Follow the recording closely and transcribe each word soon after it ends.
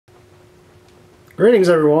Greetings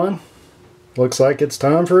everyone. Looks like it's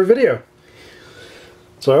time for a video.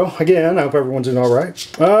 So again, I hope everyone's doing alright.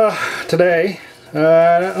 Today,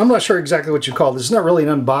 I'm not sure exactly what you call this. It's not really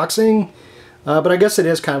an unboxing, but I guess it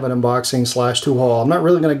is kind of an unboxing slash tool haul. I'm not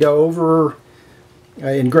really going to go over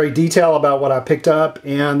in great detail about what I picked up,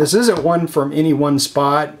 and this isn't one from any one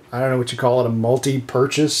spot. I don't know what you call it, a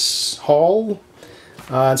multi-purchase haul.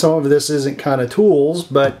 And some of this isn't kind of tools,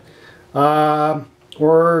 but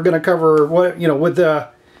we're going to cover what,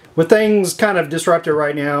 with things kind of disrupted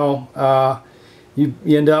right now. You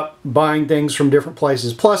end up buying things from different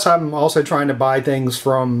places. Plus, I'm also trying to buy things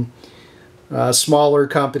from smaller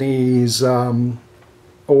companies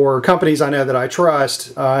or companies I know that I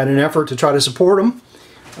trust in an effort to try to support them,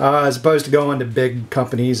 as opposed to going to big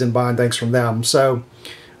companies and buying things from them. So,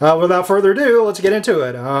 without further ado, let's get into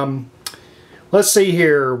it. Let's see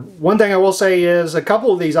here. One thing I will say is a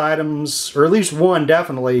couple of these items, or at least one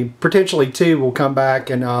definitely, potentially two, will come back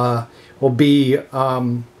and will be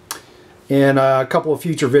in a couple of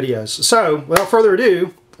future videos. So, without further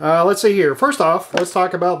ado, let's see here. First off, let's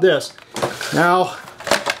talk about this. Now,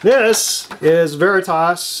 this is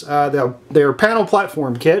Veritas, their panel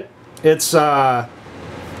platform kit. It's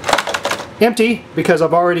empty because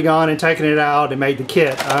I've already gone and taken it out and made the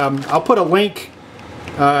kit. I'll put a link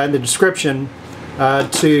in the description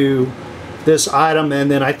to this item,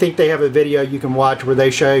 and then I think they have a video you can watch where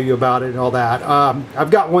they show you about it and all that.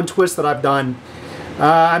 I've got one twist that I've done.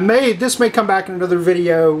 This may come back in another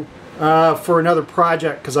video for another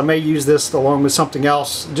project, because I may use this along with something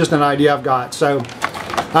else, just an idea I've got. So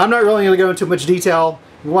I'm not really going to go into much detail.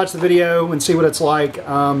 You can watch the video and see what it's like.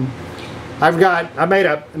 I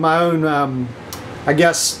made my own I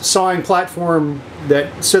guess sawing platform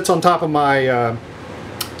that sits on top of my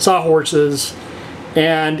sawhorses,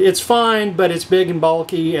 and it's fine, but it's big and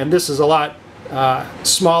bulky, and this is a lot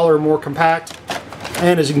smaller, more compact.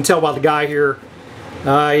 And as you can tell by the guy here,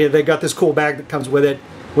 they got this cool bag that comes with it,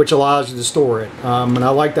 which allows you to store it, and I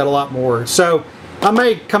like that a lot more. So I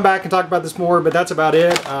may come back and talk about this more, but that's about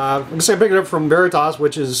it. I'm going to say I picked it up from Veritas,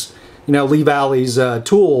 which is, Lee Valley's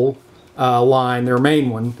tool line, their main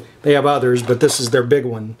one. They have others, but this is their big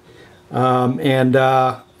one.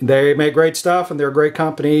 They make great stuff, and they're a great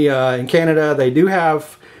company in Canada. They do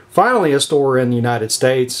have finally a store in the United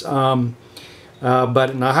States, but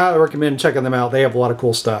I highly recommend checking them out. They have a lot of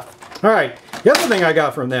cool stuff. All right, the other thing I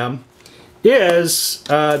got from them is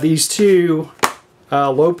these two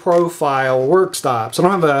low-profile work stops. I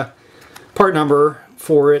don't have a part number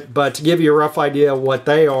for it, but to give you a rough idea of what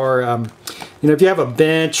they are, if you have a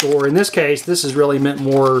bench, or in this case, this is really meant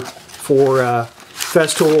more for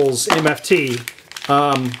Festool's MFT.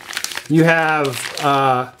 You have,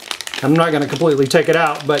 I'm not going to completely take it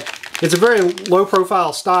out, but it's a very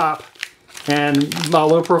low-profile stop, and by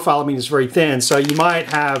low-profile I mean it's very thin. So you might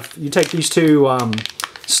have, you take these two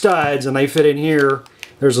studs, and they fit in here.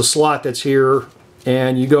 There's a slot that's here,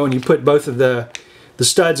 and you go and you put both of the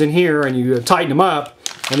studs in here, and you tighten them up,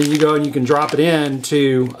 and then you go and you can drop it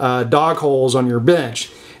into dog holes on your bench.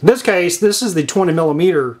 In this case, this is the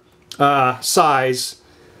 20mm size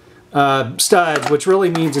studs, which really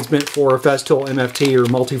means it's meant for a Festool MFT or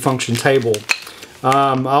multifunction table.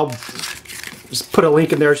 I'll just put a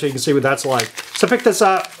link in there so you can see what that's like. So I picked this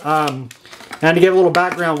up, and to give a little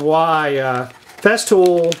background why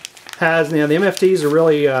Festool has, the MFT is a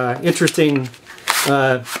really interesting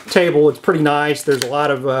table. It's pretty nice. There's a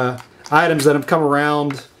lot of items that have come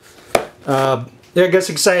around. I guess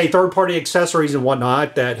you could say third-party accessories and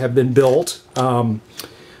whatnot that have been built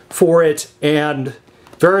for it, and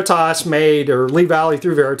Veritas made, or Lee Valley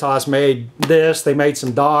through Veritas made this. They made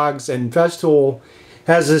some dogs, and Festool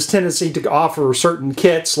has this tendency to offer certain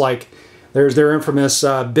kits, like there's their infamous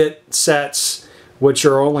bit sets, which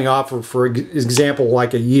are only offered, for example,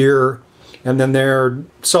 like a year, and then they're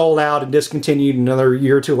sold out and discontinued. Another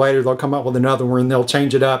year or two later, they'll come up with another one and they'll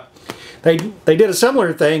change it up. They did a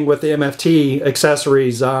similar thing with the MFT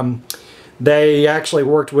accessories. They actually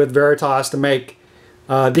worked with Veritas to make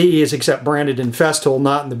these, except branded in Festool,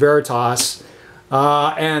 not in the Veritas.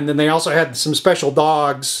 And then they also had some special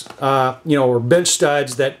dogs, or bench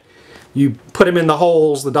studs that you put them in the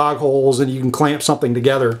holes, the dog holes, and you can clamp something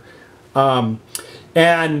together.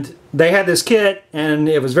 And they had this kit, and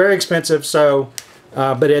it was very expensive, so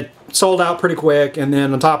but it sold out pretty quick. And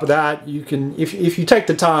then on top of that, you can, if you take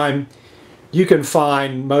the time, you can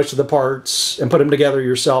find most of the parts and put them together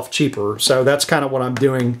yourself cheaper. So that's kind of what I'm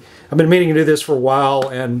doing. I've been meaning to do this for a while,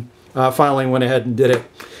 and finally went ahead and did it.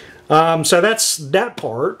 So that's that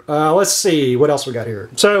part. Let's see what else we got here.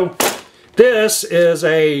 So this is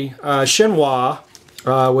a Shinwa,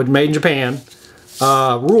 made in Japan.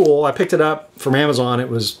 rule. I picked it up from Amazon. It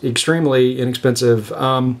was extremely inexpensive.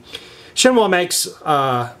 Shinwa makes,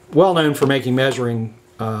 well known for making measuring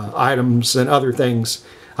items and other things.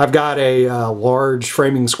 I've got a large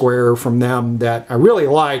framing square from them that I really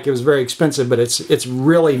like. It was very expensive, but it's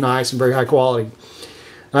really nice and very high quality.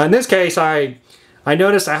 In this case, I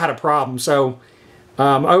noticed I had a problem. So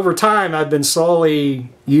over time, I've been slowly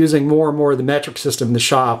using more and more of the metric system in the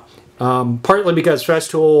shop, partly because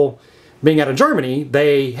Festool, being out of Germany,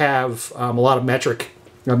 they have a lot of metric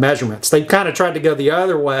measurements. They kind of tried to go the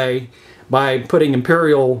other way by putting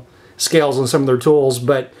imperial scales on some of their tools,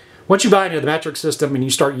 but once you buy into the metric system and you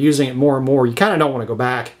start using it more and more, you kind of don't want to go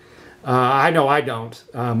back. I know I don't.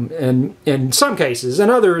 And in some cases, and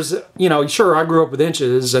others, you know, sure, I grew up with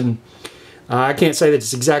inches, and I can't say that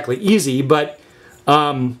it's exactly easy, but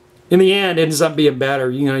in the end, it ends up being better.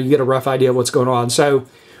 You know, you get a rough idea of what's going on. So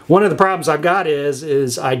one of the problems I've got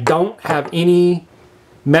is I don't have any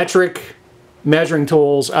metric measuring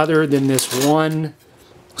tools other than this one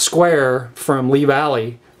square from Lee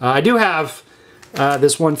Valley. I do have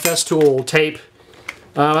this one Festool tape.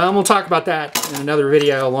 I'm going to talk about that in another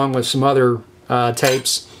video along with some other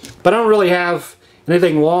tapes. But I don't really have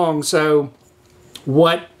anything long, so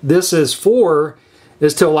what this is for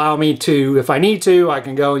is to allow me to, if I need to, I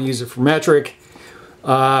can go and use it for metric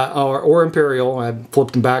or imperial. I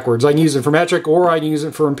flipped them backwards. I can use it for metric or I can use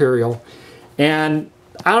it for imperial. And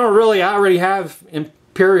I already have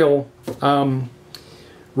imperial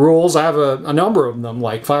rules. I have a number of them,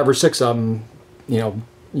 like 5 or 6 of them, you know,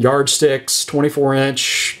 yardsticks,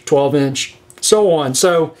 24-inch, 12-inch, so on.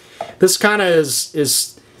 So this kind of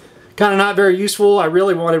is kind of not very useful. I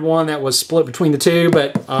really wanted one that was split between the two,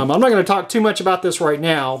 but I'm not going to talk too much about this right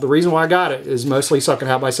now. The reason why I got it is mostly so I can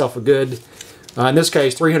have myself a good, in this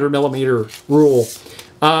case, 300mm rule.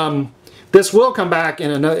 This will come back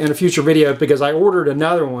in a future video because I ordered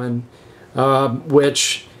another one,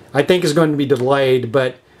 which I think is going to be delayed,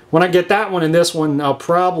 but when I get that one and this one, I'll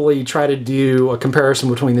probably try to do a comparison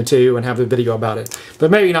between the two and have a video about it.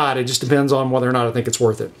 But maybe not. It just depends on whether or not I think it's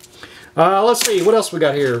worth it. Let's see. What else we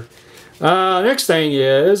got here? Next thing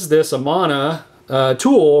is this Amana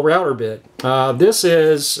tool router bit. This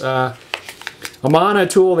is Amana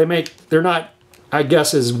tool. They're not, I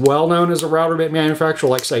guess, as well known as a router bit manufacturer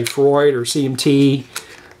like, say, Freud or CMT.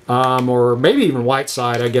 Or maybe even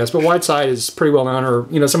Whiteside, I guess. But Whiteside is pretty well known, or,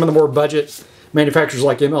 you know, some of the more budget manufacturers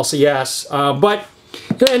like MLCS, but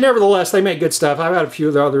nevertheless, they make good stuff. I've had a few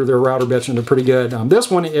of their router bits, and they're pretty good. This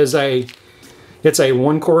one is it's a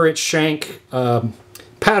 1/4 inch shank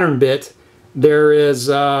pattern bit. There is,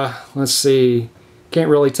 let's see, can't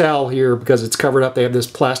really tell here because it's covered up. They have this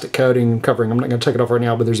plastic coating covering. I'm not going to take it off right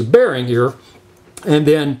now, but there's a bearing here, and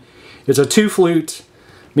then it's a 2-flute,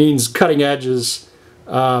 means cutting edges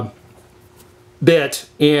bit,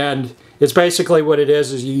 and it's basically what it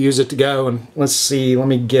is you use it to go, and let's see, let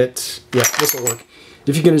me get, yeah, this will work.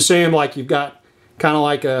 If you can assume like you've got kind of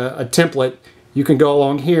like a template, you can go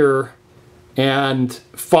along here and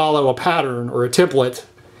follow a pattern or a template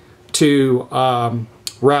to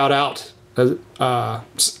route out, you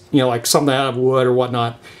know, like something out of wood or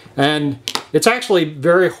whatnot. And it's actually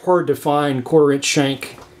very hard to find 1/4 inch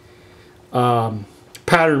shank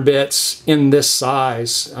pattern bits in this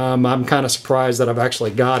size. I'm kind of surprised that I've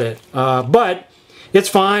actually got it, but it's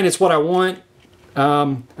fine. It's what I want.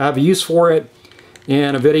 I have a use for it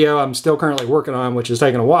in a video I'm still currently working on, which is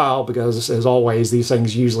taking a while because, as always, these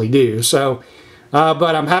things usually do. So,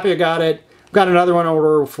 but I'm happy I got it. I've got another one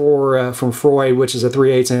order for from Freud, which is a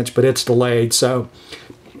 3/8 inch, but it's delayed. So,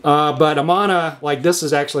 but Amana, like, this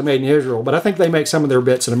is actually made in Israel, but I think they make some of their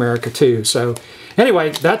bits in America too. So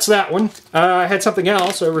anyway, that's that one. I had something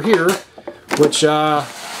else over here, which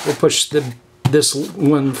we'll push this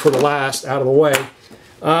one for the last out of the way.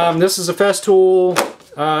 This is a Festool.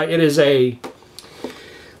 It is a,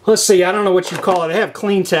 let's see, I don't know what you call it. I have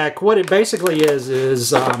Clean Tech. What it basically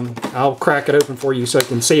is I'll crack it open for you so you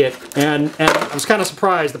can see it. And I was kind of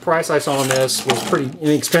surprised. The price I saw on this was pretty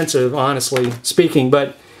inexpensive, honestly speaking.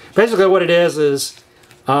 But basically what it is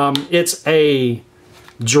it's a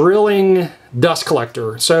drilling dust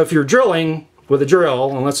collector. So if you're drilling with a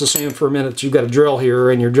drill, and let's assume for a minute that you've got a drill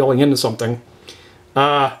here and you're drilling into something,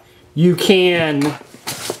 you can,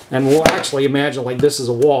 and we'll actually imagine like this is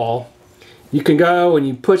a wall. You can go and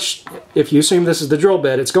you push, if you assume this is the drill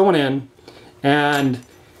bit, it's going in, and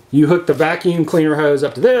you hook the vacuum cleaner hose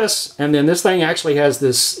up to this, and then this thing actually has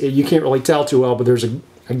this, you can't really tell too well, but there's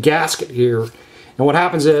a gasket here. And what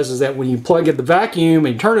happens is that when you plug in the vacuum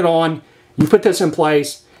and turn it on, you put this in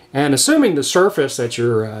place, and assuming the surface that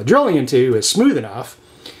you're drilling into is smooth enough,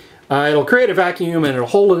 it'll create a vacuum and it'll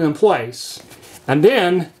hold it in place. And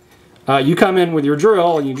then you come in with your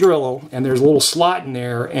drill and you drill, and there's a little slot in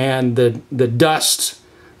there, and the dust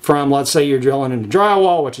from, let's say you're drilling into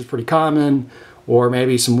drywall, which is pretty common, or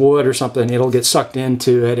maybe some wood or something, it'll get sucked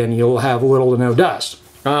into it and you'll have little to no dust.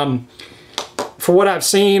 For what I've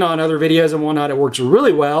seen on other videos and whatnot, it works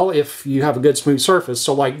really well if you have a good smooth surface.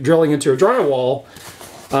 So like drilling into a drywall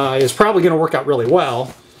is probably going to work out really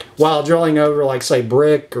well, while drilling over, like, say,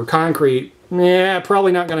 brick or concrete,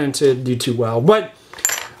 probably not going to do too well. But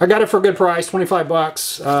I got it for a good price, 25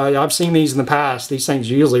 bucks. I've seen these in the past. These things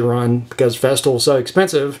usually run, because Festool is so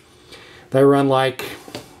expensive, they run like,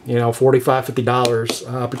 you know, $45,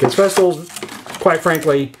 $50, because Festool's, quite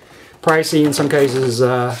frankly, pricey in some cases,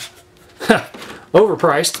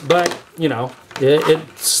 overpriced, but, you know,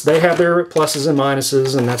 they have their pluses and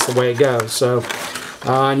minuses, and that's the way it goes. So,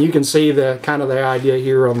 and you can see the kind of the idea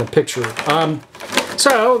here on the picture.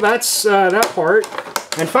 So that's that part.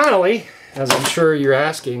 And finally, as I'm sure you're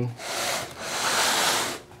asking,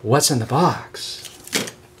 what's in the box?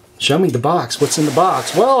 Show me the box. What's in the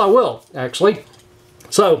box? Well, I will, actually.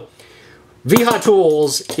 So, VHA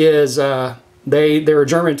Tools is, they're a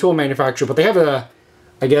German tool manufacturer, but they have a,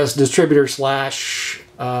 I guess, distributor slash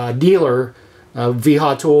dealer,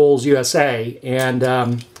 VHA Tools USA,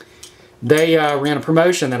 and they ran a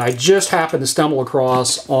promotion that I just happened to stumble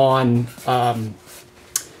across on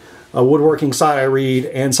a woodworking site I read,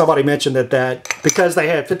 and somebody mentioned that because they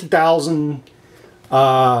had 50,000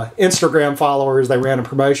 Instagram followers, they ran a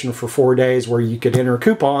promotion for 4 days where you could enter a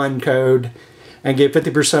coupon code and get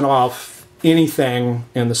 50% off anything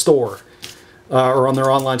in the store or on their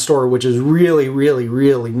online store, which is really, really,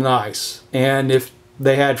 really nice. And if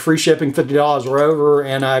they had free shipping, $50 or over,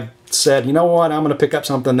 and I said, you know what, I'm going to pick up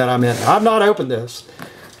something that I'm in. I've not opened this,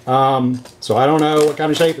 so I don't know what kind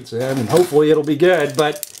of shape it's in, and hopefully it'll be good,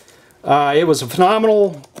 but it was a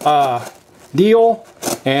phenomenal deal,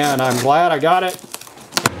 and I'm glad I got it.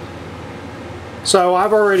 So I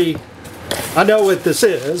know what this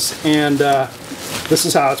is, and this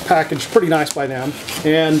is how it's packaged. Pretty nice by them.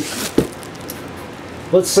 And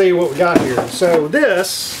let's see what we got here. So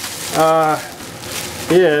this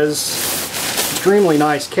is extremely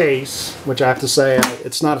nice case, which I have to say,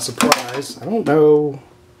 it's not a surprise. I don't know,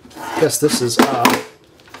 I guess this is up.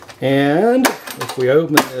 And if we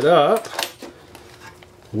open it up,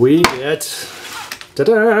 we get,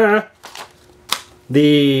 ta-da,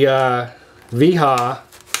 the VHA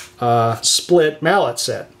split mallet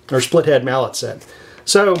set, or split head mallet set.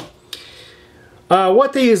 So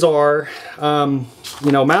what these are,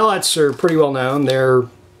 you know, mallets are pretty well known. They're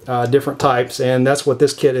different types, and that's what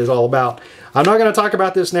this kit is all about. I'm not going to talk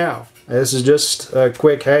about this now. This is just a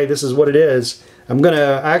quick, hey, this is what it is. I'm going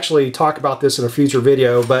to actually talk about this in a future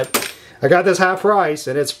video, but I got this half price,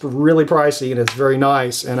 and it's really pricey, and it's very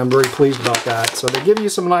nice, and I'm very pleased about that. So they give you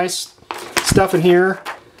some nice stuff in here.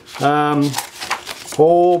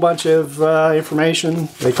 Whole bunch of information.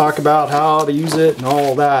 They talk about how to use it and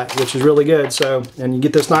all that, which is really good. So, and you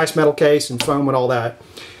get this nice metal case and foam and all that.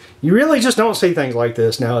 You really just don't see things like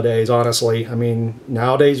this nowadays, honestly. I mean,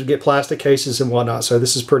 nowadays we get plastic cases and whatnot, so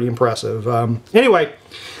this is pretty impressive. Anyway,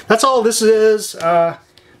 that's all this is. Not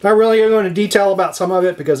really going to detail about some of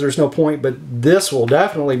it because there's no point, but this will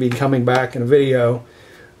definitely be coming back in a video.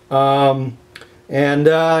 You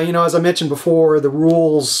know, as I mentioned before, the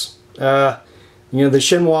rules, you know, the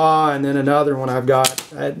Shenhua and then another one I've got,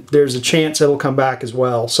 there's a chance it'll come back as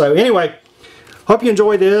well. So anyway, hope you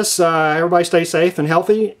enjoy this. Everybody stay safe and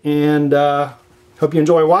healthy, and hope you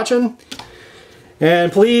enjoy watching.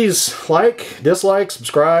 And please like, dislike,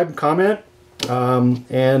 subscribe, comment,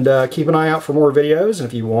 and keep an eye out for more videos. And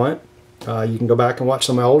if you want, you can go back and watch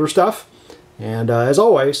some of my older stuff. And as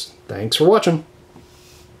always, thanks for watching.